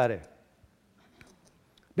 بیت عبره.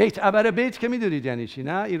 بیت عبره، بیت که میدونید یعنی چی؟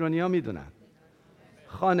 نه؟ ایرانی‌ها میدونن.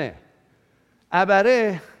 خانه.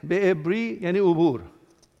 عبره به عبری یعنی عبور،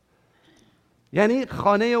 یعنی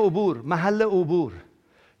خانه عبور، محل عبور.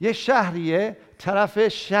 یه شهریه طرف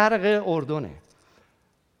شرق اردنه،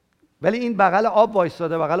 ولی این بغل آب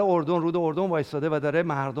وایستاده، بغل اردن، رود اردن وایستاده و داره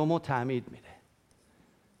مردم رو تعمید میده.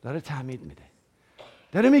 داره تعمید میده.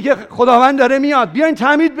 داره میگه خداوند داره میاد، بیاین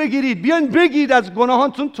تعمید بگیرید، بیاین بگید از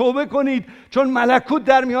گناهانتون توبه کنید، چون ملکوت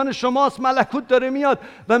در میان شماست. ملکوت داره میاد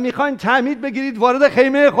و میخواین تعمید بگیرید، وارد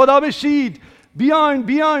خیمه خدا بشید. بیاین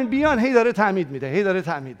بیاین بیاین. هی داره تعمید میده، هی داره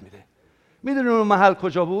تعمید میده. میدونید اون محل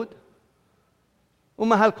کجا بود؟ اون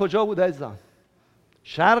محل کجا بود عزیزان؟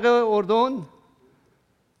 شرق اردن.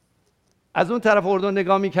 از اون طرف اردن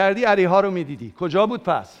نگاه میکردی اریحا رو میدیدی. کجا بود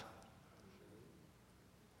پس؟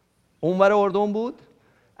 اون ور اردن بود.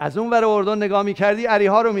 از اون ور اردن نگاه میکردی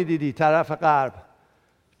اریحا رو میدیدی، طرف غرب.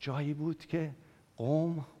 جایی بود که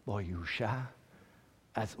قوم با یوشع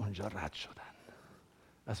از اونجا رد شدن،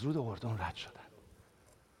 از رود اردن رد شدن.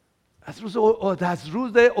 از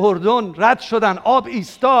رود اردن رد شدن. آب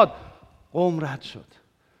ایستاد، قوم رد شد،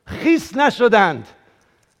 خیس نشدند.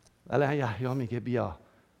 ولی یحیی میگه بیا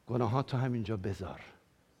گناهاتو همینجا بذار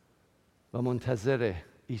و منتظر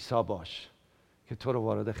عیسی باش که تو رو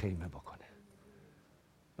وارد خیمه بکنه.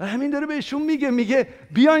 و همین داره بهشون میگه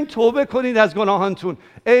بیاین توبه کنید از گناهانتون.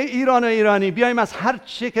 ای ایران و ایرانی، بیایم از هر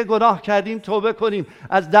چی که گناه کردیم توبه کنیم،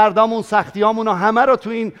 از دردامون، سختیامون و همه رو تو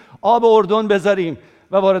این آب اردن بذاریم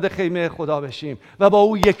و وارد خیمه خدا بشیم و با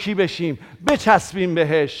او یکی بشیم، بچسبیم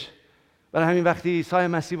بهش. برای همین وقتی عیسی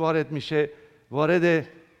مسیح وارد میشه، وارد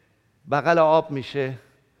بغل آب میشه،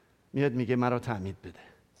 میاد میگه مرا تعمید بده.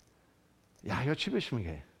 یحیی چی بهش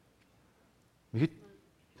میگه؟ میگه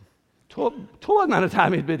تو باید منو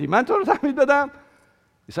تعمید بدی، من تو رو تعمید بدم؟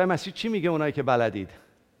 عیسی مسیح چی میگه اونایی که بلدید؟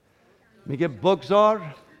 میگه بگذار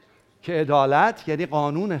که عدالت، یعنی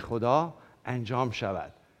قانون خدا، انجام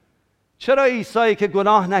شود. چرا عیسی که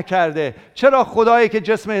گناه نکرده، چرا خدایی که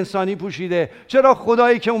جسم انسانی پوشیده، چرا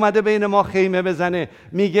خدایی که اومده بین ما خیمه بزنه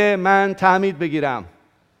میگه من تعمید بگیرم؟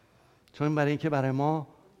 چون برای اینکه برای ما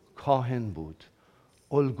کاهن بود،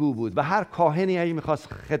 الگو بود و هر کاهنی اگه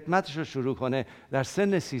میخواست خدمتش رو شروع کنه در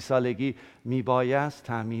سن 30 سالگی میبایست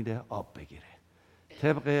تعمید آب بگیره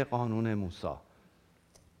طبق قانون موسی.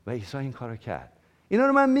 و عیسی این کارو کرد. اینا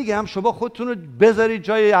رو من میگم شما خودتون رو بذارید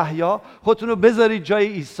جای یحیی، خودتون رو بذارید جای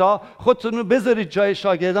عیسی، خودتون رو بذارید جای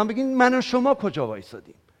شاگردان، بگین من و شما کجا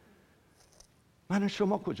وایسادیم؟ من و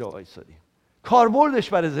شما کجا وایسادیم؟ کاربردش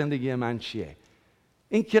برای زندگی من چیه؟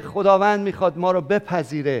 این که خداوند میخواد ما رو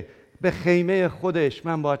بپذیره به خیمه خودش،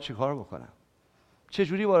 من باید چی کار بکنم؟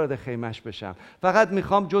 چجوری وارد خیمهش بشم؟ فقط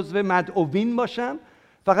میخوام جزو مدعوین باشم؟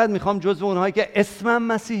 فقط میخوام جزو اونهایی که اسمم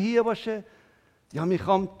مسیحیه باشه؟ یا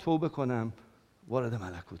میخوام توبه کنم وارد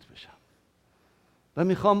ملکوت بشم و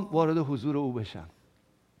میخوام وارد حضور او بشم؟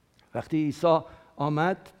 وقتی عیسی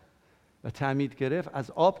آمد و تعمید گرفت،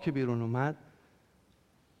 از آب که بیرون اومد،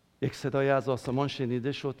 یک صدای از آسمان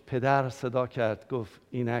شنیده شد. پدر صدا کرد، گفت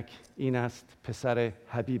اینک این است پسر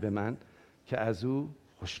حبیب من که از او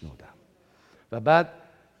خوشنودم. و بعد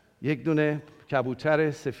یک دونه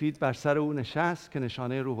کبوتر سفید بر سر او نشست که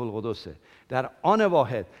نشانه روح القدسه. در آن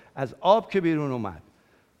واحد از آب که بیرون اومد،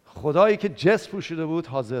 خدایی که جسم پوشیده بود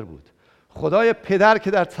حاضر بود. خدای پدر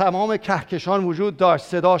که در تمام کهکشان وجود داشت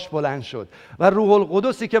صداش بلند شد و روح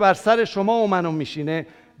القدسی که بر سر شما و منو میشینه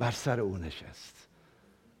بر سر او نشست.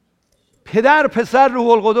 پدر، پسر، روح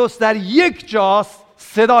القدس در یک جا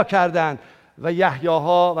صدا کردند و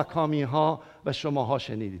یحیاها و کامیها و شماها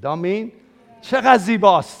شنیدید. آمین. چقدر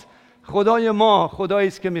زیباست خدای ما. خدایی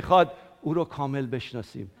است که میخواد او رو کامل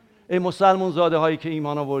بشناسیم. ای مسلمان زاده هایی که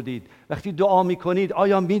ایمان آوردید، وقتی دعا میکنید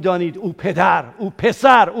آیا میدانید او پدر، او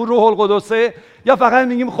پسر، او روح القدسه؟ یا فقط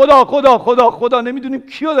میگیم خدا خدا خدا خدا، نمیدونیم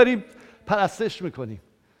کیو داریم پرستش میکنیم؟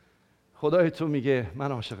 خدای تو میگه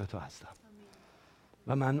من عاشق تو هستم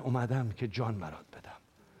و من اومدم که جان برات بدم.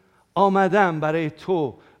 آمدم برای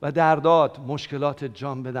تو و دردات، مشکلات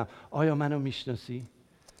جان بدم. آیا منو میشناسی؟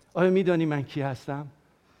 آیا میدانی من کی هستم؟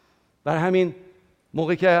 برای همین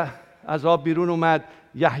موقعی که از آب بیرون اومد،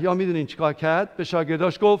 یحیی میدونین چیکار کرد؟ به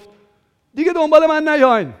شاگرداش گفت دیگه دنبال من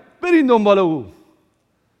نیاین، برین دنبال او.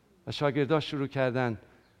 و شاگرداش شروع کردن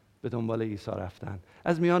به دنبال عیسی رفتن.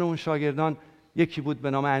 از میان اون شاگردان یکی بود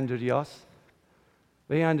به نام اندریاس.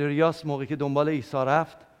 و این اندریاس موقعی که دنبال عیسی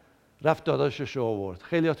رفت داداشش رو آورد.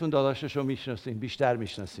 خیلیاتون داداشش رو میشناسین، بیشتر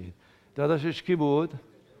میشناسین. داداشش کی بود؟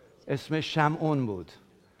 اسمش شمعون بود.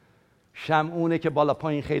 شمعونه که بالا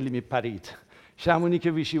پایین خیلی میپرید، شمعونی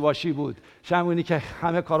که ویشی واشی بود، شمعونی که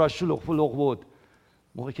همه کاراش شلوغ پلوغ بود.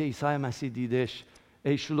 موقعی که عیسی مسیح دیدش،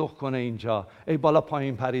 ای شلوغ کنه اینجا، ای بالا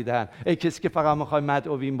پایین پریدن، ای کسی که فقط میخوای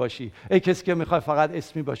مدعوین باشی، ای کسی که میخوای فقط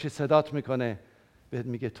اسمی باشی، صدات میکنه، بهت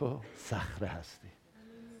میگه تو صخره هستی،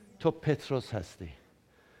 تو پتروس هستی.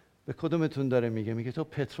 به کدومتون داره میگه؟ میگه تو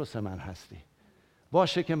پتروس من هستی.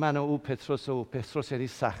 باشه که من و او پتروس یعنی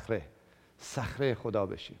صخره خدا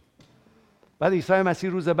بشیم. بعد عیسی مسیح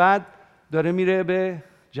روز بعد داره میره به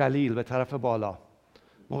جلیل، به طرف بالا.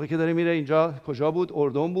 موقعی که داره میره، اینجا کجا بود؟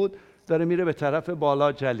 اردن بود. داره میره به طرف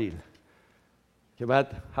بالا جلیل، که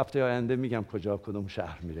بعد هفته آینده میگم کدوم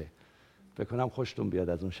شهر میره. فکر کنم خوشتون بیاد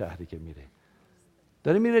از اون شهری که میره.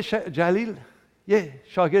 داره میره جلیل. یه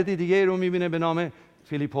شاگردی دیگه رو میبینه به نام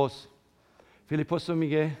فیلیپوس. فیلیپوس رو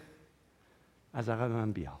میگه از عقب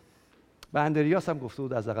من بیا. و اندریاس هم گفته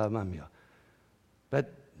بود از عقب من بیا. بعد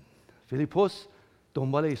فیلیپوس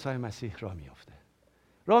دنبال عیسی مسیح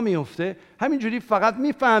راه میفته. همینجوری فقط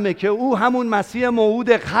میفهمه که او همون مسیح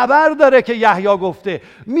موعود. خبر داره که یحیی گفته،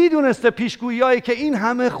 میدونسته پیشگویی‌هایی که این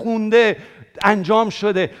همه خونده انجام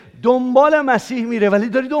شده. دنبال مسیح میره ولی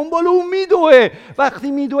داری دنبال اون میدوه.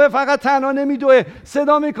 وقتی میدوه فقط تنها نمیدوه،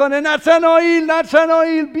 صدا میکنه نتنائیل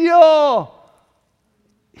نتنائیل بیا.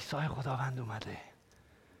 عیسی خداوند اومده،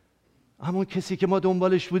 همون کسی که ما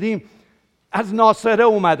دنبالش بودیم از ناصره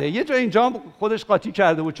اومده. یه جا اینجا خودش قاطی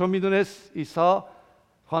کرده بود چون میدونست عیسی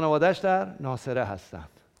خانوادهش در ناصره هستند.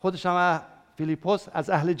 خودش هم فیلیپوس از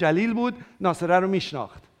اهل جلیل بود، ناصره رو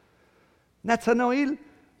میشناخت. نتنائیل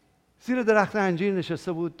زیر درخت انجیر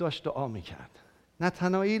نشسته بود، داشت دعا میکرد.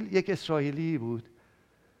 نتنائیل یک اسرائیلی بود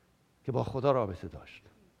که با خدا رابطه داشت.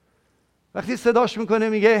 وقتی صداش میکنه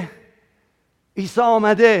میگه عیسی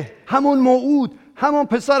آمده، همون موعود، همون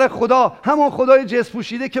پسر خدا، همون خدای جسم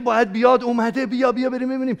پوشیده که باید بیاد اومده، بیا بیا بریم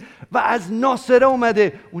ببینیم. و از ناصره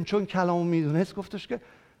اومده. اون چون کلامو میدونست گفتش که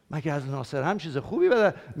مگه از ناصره هم چیز خوبی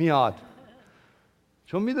میاد؟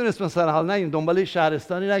 چون میدونست مثلا حال نگین دنبال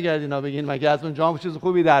شهرستانی نگردینا بگین مگه از اونجا هم چیز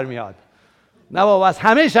خوبی در میاد. نه بابا، از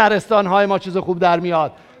همه شهرستان های ما چیز خوب در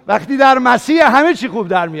میاد. وقتی در مسیح همه چی خوب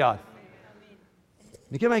در میاد.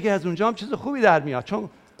 میگه مگه از اونجا هم چیز خوبی در میاد؟ چون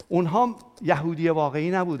اونها یهودی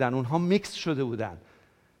واقعی نبودن، اونها میکس شده بودن.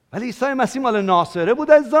 ولی عیسی مسیح مال ناصره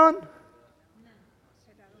بود عزیزان؟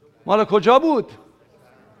 مال کجا بود؟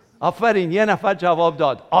 آفرین، یه نفر جواب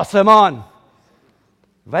داد، آسمان.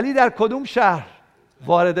 ولی در کدوم شهر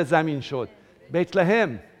وارد زمین شد؟ بیت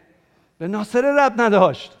لحم. به ناصره ربط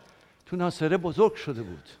نداشت، تو ناصره بزرگ شده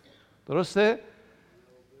بود. درسته؟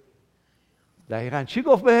 دقیقاً چی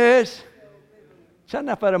گفت بهش؟ چند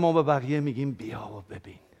نفر ما به بقیه میگیم بیا و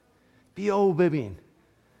ببین، بیا و ببین،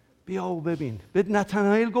 بیا و ببین. به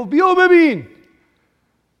نتنائیل گفت بیا و ببین.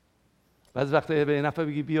 بعضی وقتا به یه نفر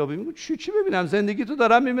بگی بیا ببین، چی ببینم؟ زندگی تو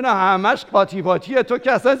دارم میبینم همش قاطی پاتیه، تو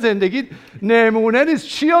که اصلا زندگیت نمونه نیست،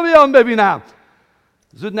 چی رو بیام ببینم؟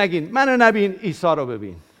 زود نگین منو نبین، عیسی رو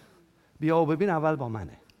ببین. بیا و ببین اول با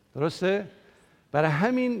منه. درسته؟ برای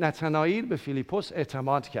همین نتنائیل به فیلیپوس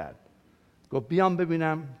اعتماد کرد، گفت بیام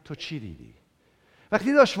ببینم تو چی دیدی.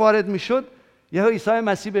 وقتی داشت وارد میشد یهو عیسی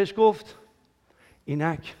مسیح بهش گفت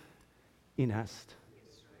اینک این است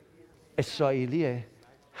اسرائیلی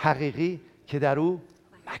حقیقی که در او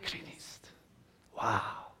مکری نیست. واو،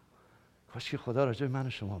 کاش که خدا راجع به من و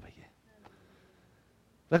شما بگه.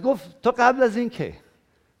 و گفت تو قبل از این که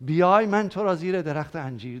بیای من تو را زیر درخت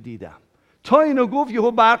انجیر دیدم. تا اینو گفت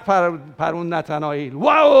یهو برق پرون نتنائیل.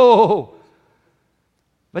 واو!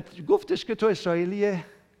 و گفتش که تو اسرائیلی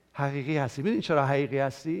حقیقی هستی. میدونی چرا حقیقی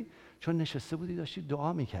هستی؟ چون نشسته بودی داشتی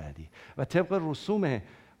دعا میکردی و طبق رسوم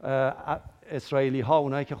اسرائیلی ها،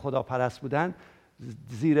 اونایی که خدا پرست بودن،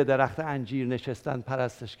 زیر درخت انجیر نشستن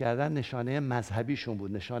پرستش کردن نشانه مذهبیشون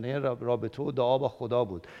بود، نشانه رابطه و دعا با خدا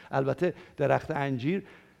بود. البته درخت انجیر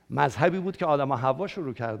مذهبی بود که آدم و حوا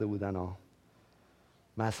شروع کرده بودن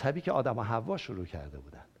مذهبی که آدم و حوا شروع کرده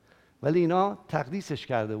بودن، ولی اینا تقدیسش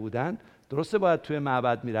کرده بودن. درسته باید توی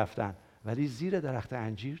معبد میرفتن ولی زیر درخت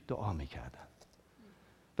انجیر دعا میکردن.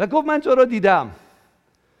 و گفت من تو رو دیدم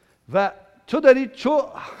و تو داری تو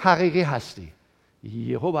حقیقی هستی.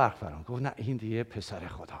 یهو برق فران گفت نه این دیگه پسر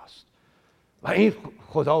خداست و این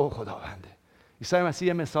خدا و خداونده. عیسی مسیح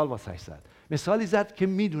یه مثال واسش زد، مثالی زد که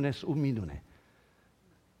میدونست او میدونه.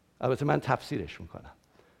 البته من تفسیرش میکنم.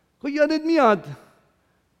 گفت یادت میاد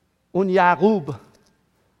اون یعقوب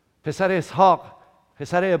پسر اسحاق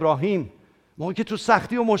پسر ابراهیم موقعی که تو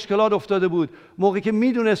سختی و مشکلات افتاده بود، موقعی که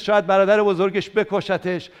میدونست شاید برادر بزرگش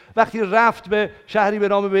بکشتش، وقتی رفت به شهری به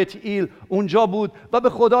نام بیت ایل اونجا بود و به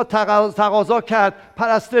خدا تقاضا کرد،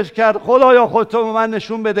 پرستش کرد، خدایا خودتو به من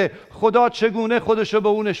نشون بده. خدا چگونه خودشو به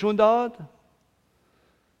اون نشون داد؟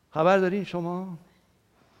 خبر دارین شما؟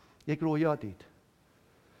 یک رویا دید،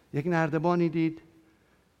 یک نردبانی دید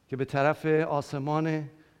که به طرف آسمان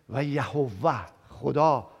و یهوه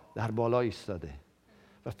خدا در بالا ایستاده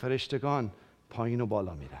و فرشتگان پایین و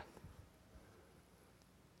بالا میرن.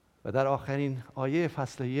 و در آخرین آیه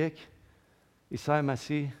فصل 1 عیسی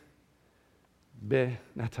مسیح به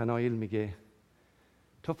نتنائیل میگه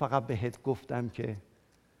تو فقط بهت گفتم که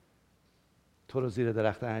تو رو زیر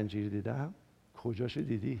درخت انجیر دیدم، کجاشو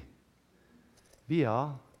دیدی؟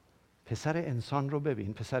 بیا پسر انسان رو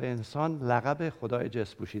ببین. پسر انسان لقب خدای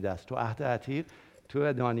جسم پوشیده است. تو عهد عتیق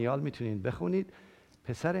تو دانیال میتونید بخونید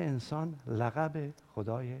پسر انسان لقب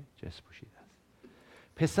خدای جسم پوشیده است.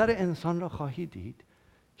 پسر انسان را خواهی دید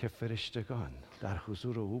که فرشتگان در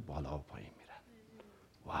حضور او بالا و پایین میرن.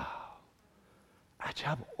 واو،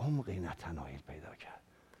 عجب عمقی نتنائیل پیدا کرد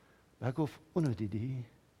و گفت اونو دیدی؟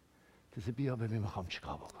 تازه بیا ببین میخوام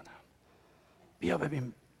چیکار بکنم. بیا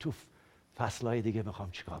ببین تو فصلهای دیگه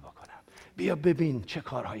میخوام چیکار بکنم. بیا ببین چه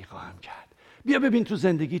کارهایی خواهم کرد. بیا ببین تو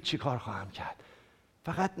زندگی چی کار خواهم کرد.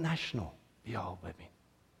 فقط نشنو، بیا ببین.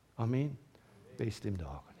 آمین. بایستیم دعا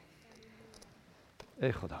کنیم.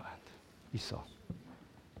 ای خداوند عیسی،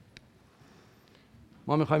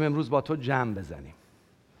 ما میخوایم امروز با تو جمع بزنیم.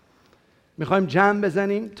 میخوایم جمع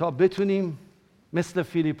بزنیم تا بتونیم مثل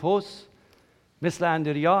فیلیپوس، مثل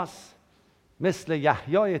اندریاس، مثل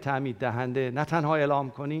یحیای تعمید دهنده نه تنها اعلام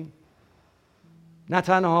کنیم، نه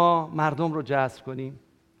تنها مردم رو جذب کنیم،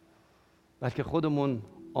 بلکه خودمون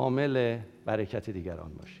عامل برکت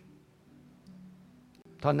دیگران باشیم،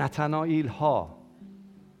 تا نتنائیل ها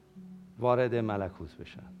وارد ملکوت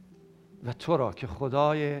بشن و تو را که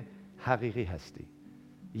خدای حقیقی هستی،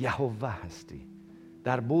 یهوه هستی،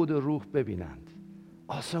 در بعد روح ببینند،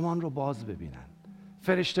 آسمان رو باز ببینند،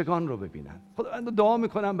 فرشتگان رو ببینند. خداوند دعا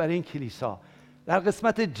میکنم برای این کلیسا در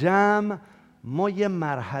قسمت جمع ما یه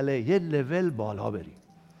مرحله، یه لول بالا بریم،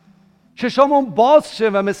 چشامون باز شه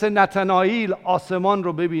و مثل نتنائیل آسمان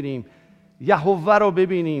رو ببینیم، یهوه رو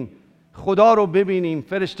ببینیم، خدا رو ببینیم،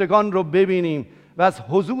 فرشتگان رو ببینیم و از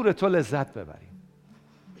حضور تو لذت ببریم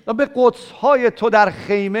و به قدس‌های تو در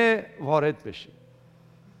خیمه وارد بشیم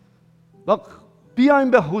و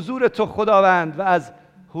بیایم به حضور تو خداوند و از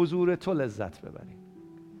حضور تو لذت ببریم.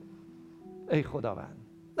 ای خداوند،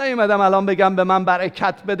 نیومدم الان بگم به من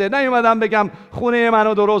برکت بده، نیومدم بگم خونه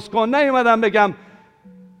منو درست کن، نیومدم بگم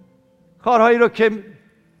کارهایی رو که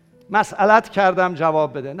مسئلت کردم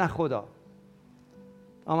جواب بده. نه خدا،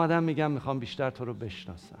 آمدم میگم میخوام بیشتر تو رو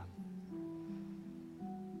بشناسم،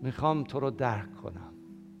 میخوام تو رو درک کنم،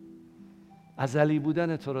 ازلی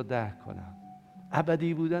بودن تو رو درک کنم،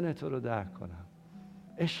 ابدی بودن تو رو درک کنم،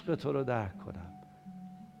 عشق تو رو درک کنم،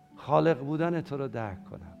 خالق بودن تو رو درک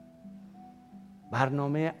کنم،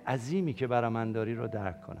 برنامه عظیمی که برای من داری رو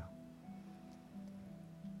درک کنم.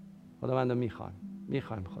 خداوند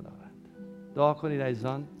میخوایم خداوند. دعا کنید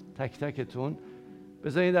عزیزان، تک تکتون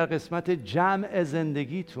بذارید در قسمت جمع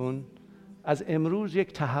زندگیتون از امروز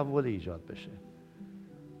یک تحول ایجاد بشه.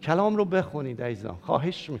 کلام رو بخونید عزیزان،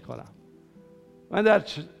 خواهش میکنم. من در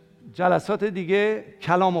جلسات دیگه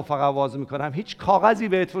کلام رو فقط واضح میکنم، هیچ کاغذی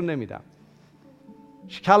بهتون نمیدم.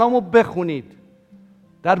 کلام رو بخونید،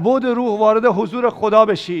 در بعد روح وارد حضور خدا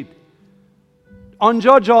بشید.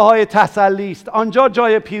 آنجا جاهای تسلی است، آنجا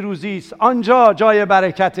جای پیروزی است، آنجا جای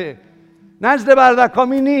برکته. نزد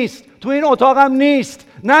بردکامی نیست، تو این اتاقم نیست،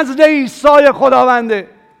 نزد عیسی خداونده.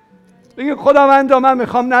 بگید خداوندا من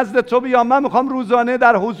میخوام نزد تو بیام، من میخوام روزانه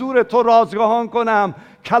در حضور تو رازگاهان کنم،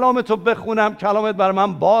 کلام تو بخونم، کلامت بر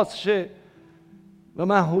من باز شه و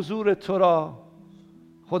من حضور تو را،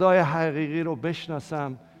 خدای حقیقی رو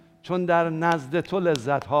بشناسم، چون در نزد تو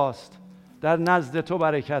لذت هاست، در نزد تو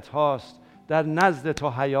برکت هاست، در نزد تو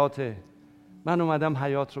حیاته. من اومدم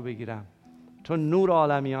حیات رو بگیرم، چون نور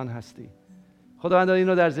عالمیان هستی. خداوند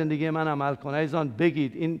اینو در زندگی من عمل کن. عزیزان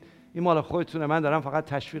بگید، این مال خودتونه، من دارم فقط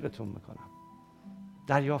تشویقتون میکنم.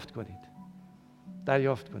 دریافت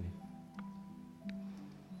کنید.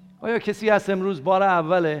 آیا کسی هست امروز بار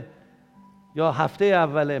اوله یا هفته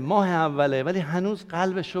اوله، ماه اوله، ولی هنوز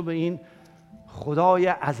قلبش رو به این خدای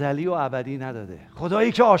ازلی و ابدی نداده؟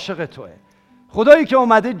 خدایی که عاشق توه، خدایی که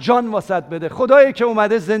اومده جان واسط بده، خدایی که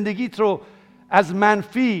اومده زندگیت رو از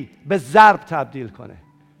منفی به ضرب تبدیل کنه،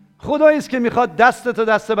 خدایی است که میخواد دستتو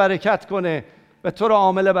دست برکت کنه و تو رو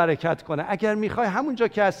عامل برکت کنه. اگر میخوای همونجا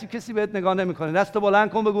که هستی، کسی بهت نگاه نمیکنه، دستو بلند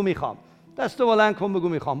کن بگو میخوام، دستو بلند کن بگو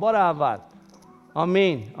میخوام. بار اول.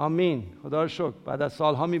 آمین. خدا رو شکر، بعد از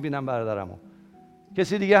سالها میبینم برادرمو.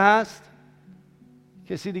 کسی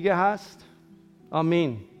دیگه هست؟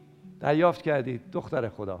 آمین. دریافت کردید دختر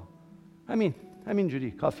خدا. همین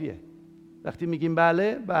جوری کافیه. وقتی میگیم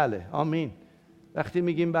بله، آمین. وقتی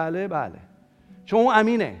میگیم بله، چون اون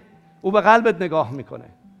امینه، او به قلبت نگاه میکنه،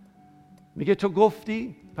 میگه تو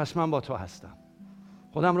گفتی پس من با تو هستم،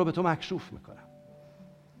 خودم رو به تو مکشوف میکنم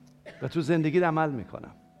و تو زندگیت عمل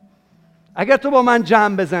میکنم. اگر تو با من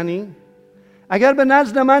جمع بزنی، اگر به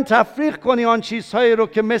نزد من تفریق کنی آن چیزهایی رو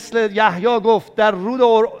که مثل یحیی گفت در رود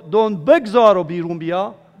اردن بگذار و بیرون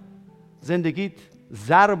بیا، زندگیت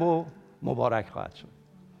ضرب و مبارک خواهد شد.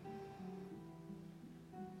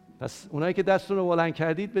 پس اونایی که دستتون رو بلند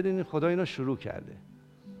کردید بدونید خدا اینو شروع کرده،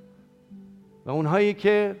 و اونهایی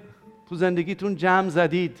که تو زندگیتون جمع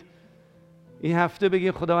زدید این هفته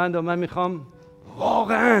بگید خداوند من میخوام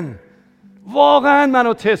واقعا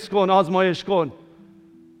منو تست کن، آزمایش کن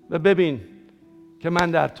و ببین که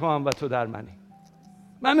من در تو هم و تو در منی.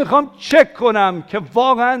 من میخوام چک کنم که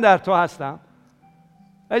واقعا در تو هستم.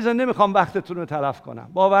 عزیزان نمیخوام وقتتون رو تلف کنم،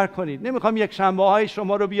 باور کنید. نمیخوام یک شنبه های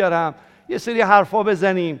شما رو بیارم یه سری حرفا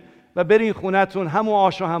بزنیم و برین خونتون همون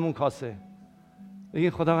آش و همون کاسه. بگین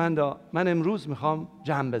خداوندا من امروز میخوام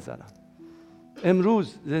جمع بزنم،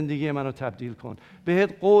 امروز زندگی منو تبدیل کن.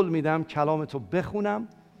 بهت قول میدم کلامتو بخونم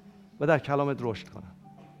و در کلامت رشد کنم.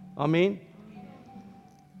 آمین.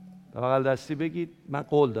 بغل دستی بگید من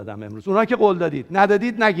قول دادم امروز. اونا که قول دادید،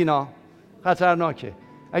 ندادید نگینا، خطرناکه.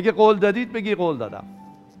 اگه قول دادید بگی قول دادم.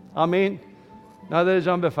 آمین. نادر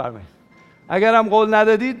جان بفرمایید. اگرم قول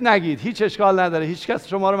ندادید نگید، هیچ اشکال نداره، هیچ کس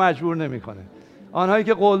شما رو مجبور نمیکنه. آنهایی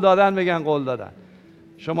که قول دادن بگن قول دادن.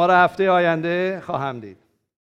 شما رو هفته آینده خواهم دید.